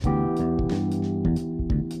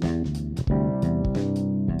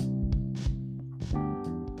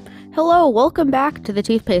Hello, welcome back to the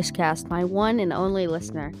Toothpaste Cast, my one and only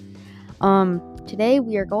listener. Today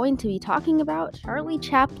we are going to be talking about Charlie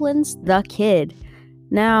Chaplin's The Kid.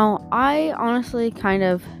 Now, I honestly kind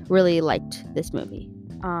of really liked this movie.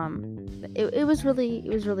 It was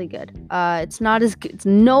really good. It's not as good. It's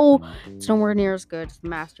nowhere near as good as the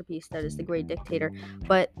masterpiece that is The Great Dictator.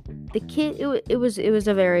 But The Kid, it was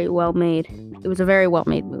a very well made. It was a very well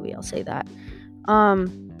made movie. I'll say that.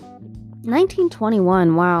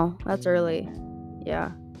 1921. Wow, that's early.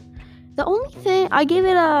 Yeah. The only thing I'm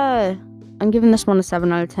giving this one a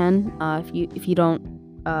 7 out of 10. If you don't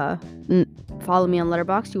follow me on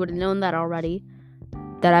Letterboxd, you would have known that already.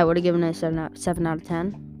 That I would have given it a 7 out of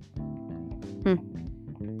 10.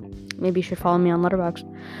 Maybe you should follow me on Letterboxd.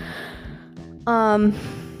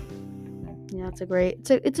 Yeah,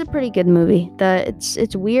 it's a pretty good movie.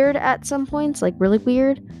 It's weird at some points, like really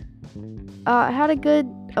weird. It had a good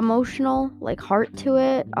emotional heart to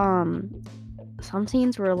it. Some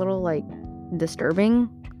scenes were a little disturbing.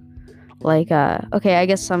 Okay, I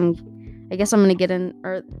guess I'm gonna get in,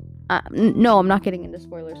 or no, I'm not getting into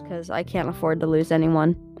spoilers because I can't afford to lose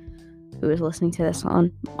anyone who is listening to this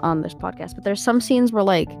on this podcast. But there's some scenes where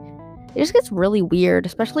it just gets really weird,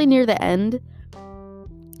 especially near the end.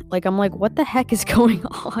 I'm like, what the heck is going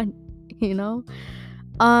on?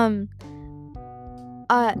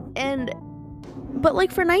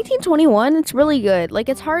 But for 1921, it's really good.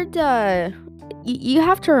 It's hard to you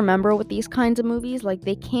have to remember with these kinds of movies,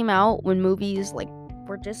 they came out when movies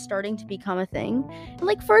were just starting to become a thing.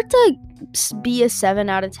 And for it to be a 7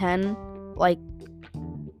 out of 10,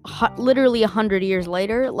 literally 100 years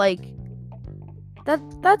later,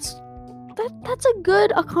 that's a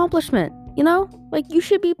good accomplishment, you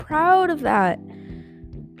should be proud of that.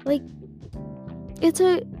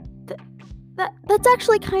 That's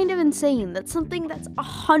actually kind of insane that something that's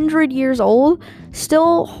 100 years old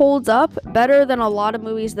still holds up better than a lot of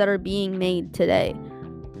movies that are being made today.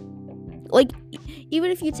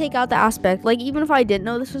 Even if you take out the aspect, even if I didn't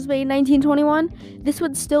know this was made in 1921, this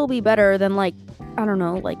would still be better than I don't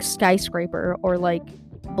know, Skyscraper or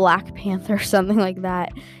Black Panther or something like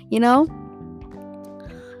that, Yeah,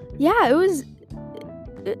 it was,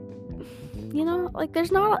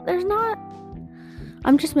 there's not.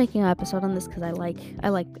 I'm just making an episode on this because I like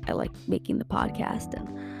making the podcast, and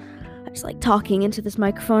I just like talking into this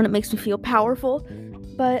microphone. It makes me feel powerful.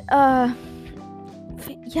 But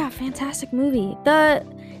yeah, fantastic movie. The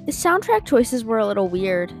soundtrack choices were a little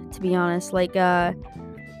weird, to be honest. I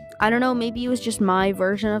don't know, maybe it was just my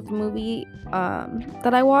version of the movie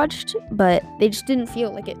that I watched, but they just didn't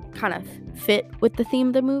feel like it kind of fit with the theme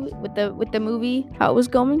of the movie, with the movie, how it was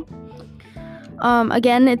going.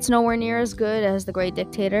 Again, it's nowhere near as good as The Great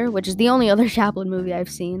Dictator, which is the only other Chaplin movie I've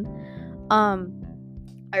seen. I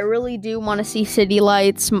really do want to see City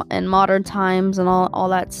Lights and Modern Times and all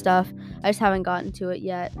that stuff. I just haven't gotten to it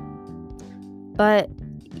yet. But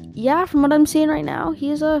yeah, from what I'm seeing right now,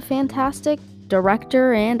 he's a fantastic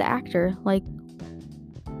director and actor.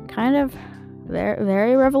 Kind of very,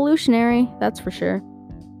 very revolutionary, that's for sure.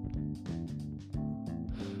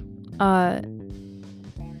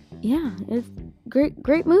 Yeah, it's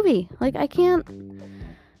great movie.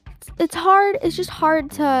 It's just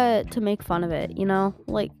hard to make fun of it,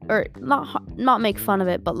 or not make fun of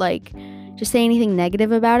it, but just say anything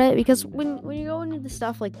negative about it, because when you go into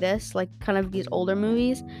stuff like this, kind of these older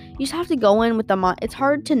movies, you just have to go in with it's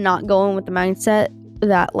hard to not go in with the mindset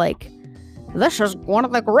that this is one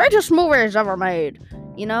of the greatest movies ever made,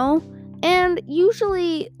 and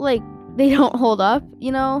usually they don't hold up,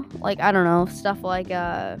 I don't know, stuff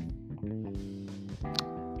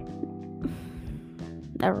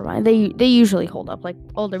never mind. They usually hold up,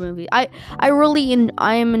 older movies. I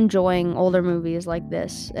am enjoying older movies like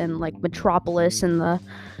this, and Metropolis and the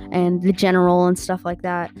General and stuff like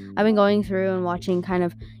that. I've been going through and watching kind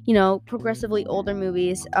of, progressively older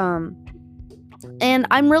movies. And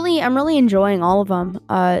I'm really enjoying all of them.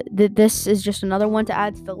 This is just another one to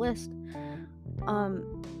add to the list.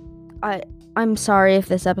 I'm sorry if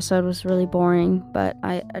this episode was really boring, but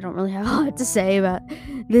I don't really have a lot to say about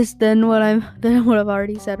this than what I've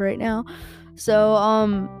already said right now. So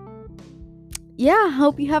yeah,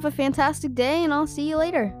 hope you have a fantastic day, and I'll see you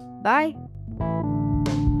later. Bye.